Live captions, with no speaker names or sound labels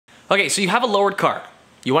Okay, so you have a lowered car.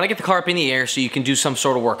 You want to get the car up in the air so you can do some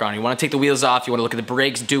sort of work on it. You want to take the wheels off, you want to look at the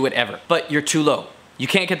brakes, do whatever. But you're too low. You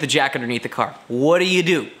can't get the jack underneath the car. What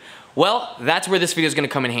do? Well, that's where this video is going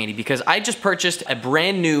to come in handy because I just purchased a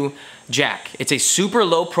brand new jack. It's a super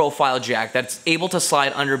low profile jack that's able to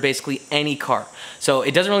slide under basically any car. So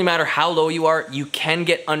it doesn't really matter how low you are, you can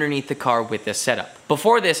get underneath the car with this setup.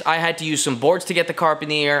 Before this, I had to use some boards to get the car up in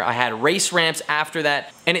the air. I had race ramps after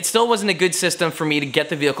that, and it still wasn't a good system for me to get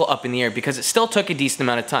the vehicle up in the air because it still took a decent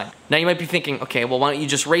amount of time. Now you might be thinking, okay, well why don't you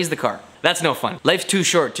just raise the car? That's no fun. Life's too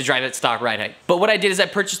short to drive at stock ride height. But what I did is I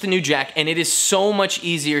purchased a new jack, and it is so much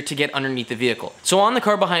easier to get underneath the vehicle. So on the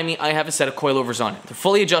car behind me, I have a set of coilovers on it. They're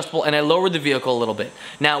fully adjustable, and I lowered the vehicle a little bit.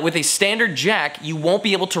 Now with a standard jack, you won't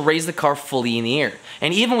be able to raise the car fully in the air.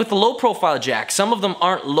 And even with the low profile jack, some of them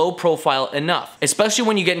aren't low profile enough, especially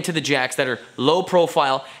when you get into the jacks that are low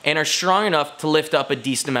profile and are strong enough to lift up a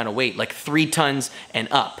decent amount of weight, like 3 tons and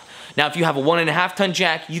up. Now, if you have a 1.5 ton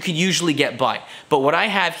jack, you could usually get by. But what I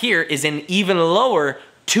have here is an even lower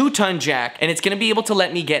 2-ton jack, and it's gonna be able to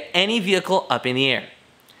let me get any vehicle up in the air.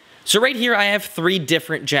 So right here, I have 3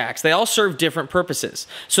 different jacks. They all serve different purposes.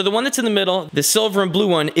 So the one that's in the middle, the silver and blue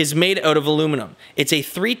one, is made out of aluminum. It's a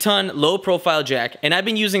 3-ton low-profile jack, and I've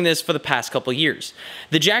been using this for the past couple years.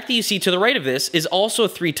 The jack that you see to the right of this is also a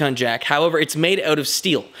 3-ton jack, however, it's made out of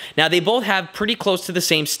steel. Now, they both have pretty close to the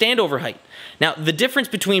same standover height. Now, the difference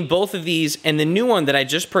between both of these and the new one that I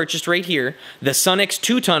just purchased right here, the SunX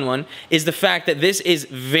 2-ton one, is the fact that this is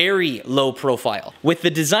very low profile. With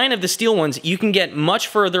the design of the steel ones, you can get much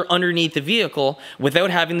further underneath the vehicle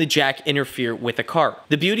without having the jack interfere with the car.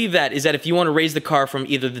 The beauty of that is that if you want to raise the car from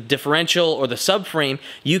either the differential or the subframe,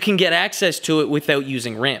 you can get access to it without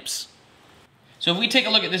using ramps. So if we take a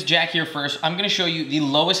look at this jack here first, I'm going to show you the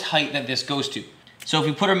lowest height that this goes to. So if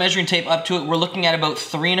we put our measuring tape up to it, we're looking at about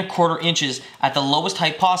 3¼ inches at the lowest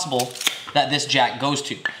height possible that this jack goes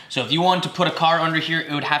to. So if you wanted to put a car under here,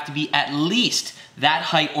 it would have to be at least that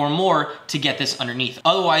height or more to get this underneath.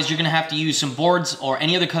 Otherwise, you're gonna have to use some boards or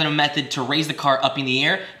any other kind of method to raise the car up in the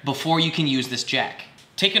air before you can use this jack.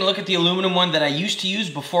 Taking a look at the aluminum one that I used to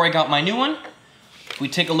use before I got my new one, if we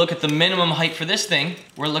take a look at the minimum height for this thing,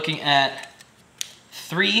 we're looking at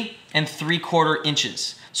 3¾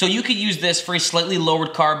 inches. So you could use this for a slightly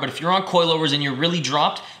lowered car, but if you're on coilovers and you're really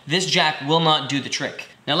dropped, this jack will not do the trick.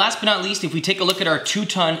 Now last but not least, if we take a look at our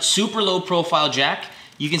 2-ton super low profile jack,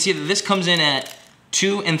 you can see that this comes in at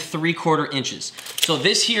 2¾ inches. So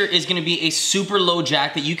this here is gonna be a super low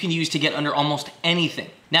jack that you can use to get under almost anything.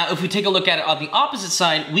 Now if we take a look at it on the opposite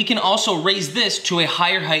side, we can also raise this to a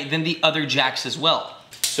higher height than the other jacks as well.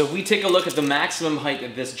 So if we take a look at the maximum height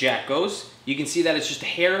that this jack goes, you can see that it's just a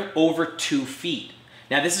hair over 2 feet.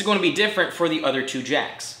 Now this is going to be different for the other 2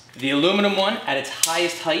 jacks. The aluminum one at its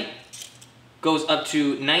highest height goes up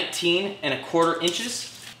to 19¼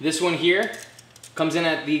 inches. This one here comes in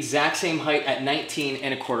at the exact same height at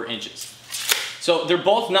 19¼ inches. So they're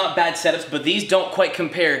both not bad setups, but these don't quite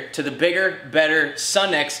compare to the bigger, better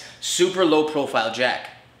SunX super low profile jack.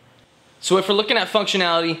 So if we're looking at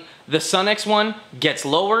functionality, the SunX one gets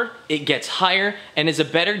lower, it gets higher, and is a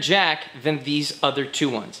better jack than these other 2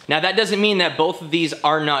 ones. Now that doesn't mean that both of these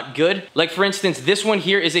are not good. Like for instance, this one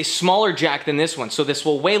here is a smaller jack than this one, so this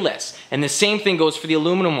will weigh less. And the same thing goes for the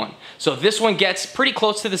aluminum one. So this one gets pretty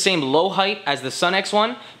close to the same low height as the SunX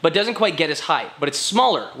one, but doesn't quite get as high, but it's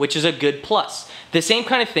smaller, which is a good plus. The same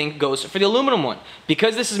kind of thing goes for the aluminum one.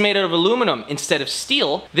 Because this is made out of aluminum instead of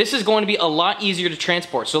steel, this is going to be a lot easier to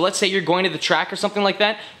transport. So let's say you're going to the track or something like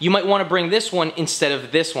that, you might want to bring this one instead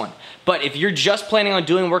of this one. But if you're just planning on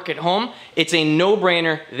doing work at home, it's a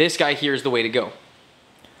no-brainer. This guy here is the way to go.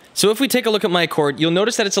 So if we take a look at my Accord, you'll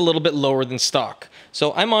notice that it's a little bit lower than stock.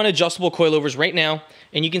 So I'm on adjustable coilovers right now,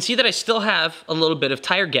 and you can see that I still have a little bit of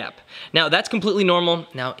tire gap. Now that's completely normal.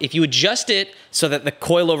 Now if you adjust it so that the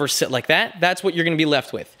coilovers sit like that, that's what you're gonna be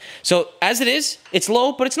left with. So as it is, it's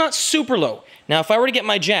low, but it's not super low. Now if I were to get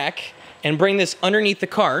my jack and bring this underneath the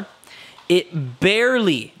car, it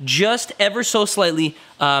barely, just ever so slightly,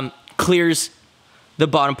 clears the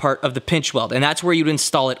bottom part of the pinch weld, and that's where you'd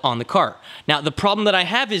install it on the car. Now, the problem that I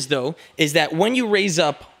have is that when you raise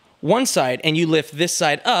up one side and you lift this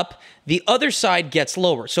side up, the other side gets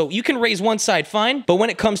lower. So you can raise one side fine, but when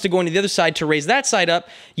it comes to going to the other side to raise that side up,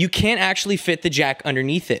 you can't actually fit the jack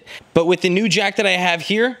underneath it. But with the new jack that I have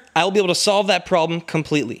here, I'll be able to solve that problem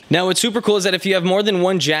completely. Now what's super cool is that if you have more than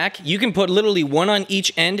one jack, you can put literally one on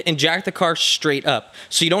each end and jack the car straight up.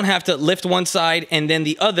 So you don't have to lift one side and then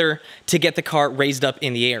the other to get the car raised up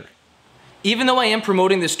in the air. Even though I am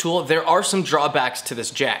promoting this tool, there are some drawbacks to this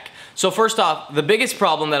jack. So first off, the biggest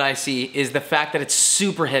problem that I see is the fact that it's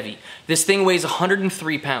super heavy. This thing weighs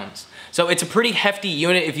 103 pounds. So it's a pretty hefty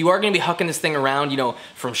unit. If you are gonna be hucking this thing around, you know,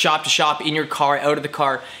 from shop to shop, in your car, out of the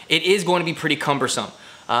car, it is going to be pretty cumbersome.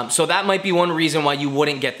 So that might be one reason why you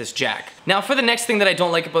wouldn't get this jack. Now for the next thing that I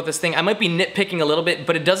don't like about this thing, I might be nitpicking a little bit,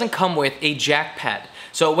 but it doesn't come with a jack pad.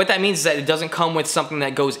 So what that means is that it doesn't come with something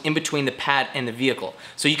that goes in between the pad and the vehicle.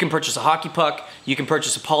 So you can purchase a hockey puck, you can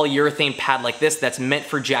purchase a polyurethane pad like this that's meant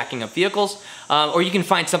for jacking up vehicles, or you can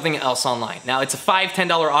find something else online. Now it's a $5,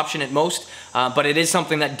 $10 option at most, but it is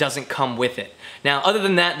something that doesn't come with it. Now, other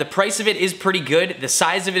than that, the price of it is pretty good, the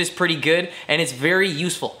size of it is pretty good, and it's very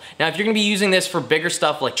useful. Now, if you're gonna be using this for bigger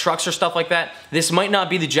stuff like trucks or stuff like that, this might not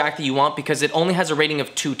be the jack that you want because it only has a rating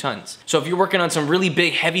of 2 tons. So if you're working on some really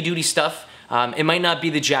big, heavy-duty stuff, it might not be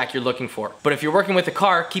the jack you're looking for. But if you're working with a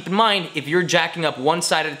car, keep in mind, if you're jacking up one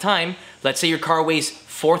side at a time, let's say your car weighs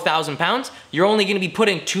 4,000 pounds, you're only gonna be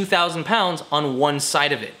putting 2,000 pounds on one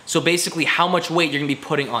side of it. So basically how much weight you're gonna be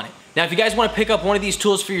putting on it. Now, if you guys wanna pick up one of these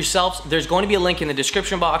tools for yourselves, there's going to be a link in the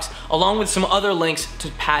description box, along with some other links to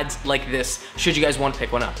pads like this, should you guys wanna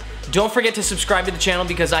pick one up. Don't forget to subscribe to the channel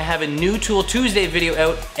because I have a new Tool Tuesday video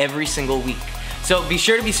out every single week. So be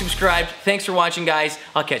sure to be subscribed. Thanks for watching, guys.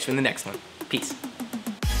 I'll catch you in the next one. Peace.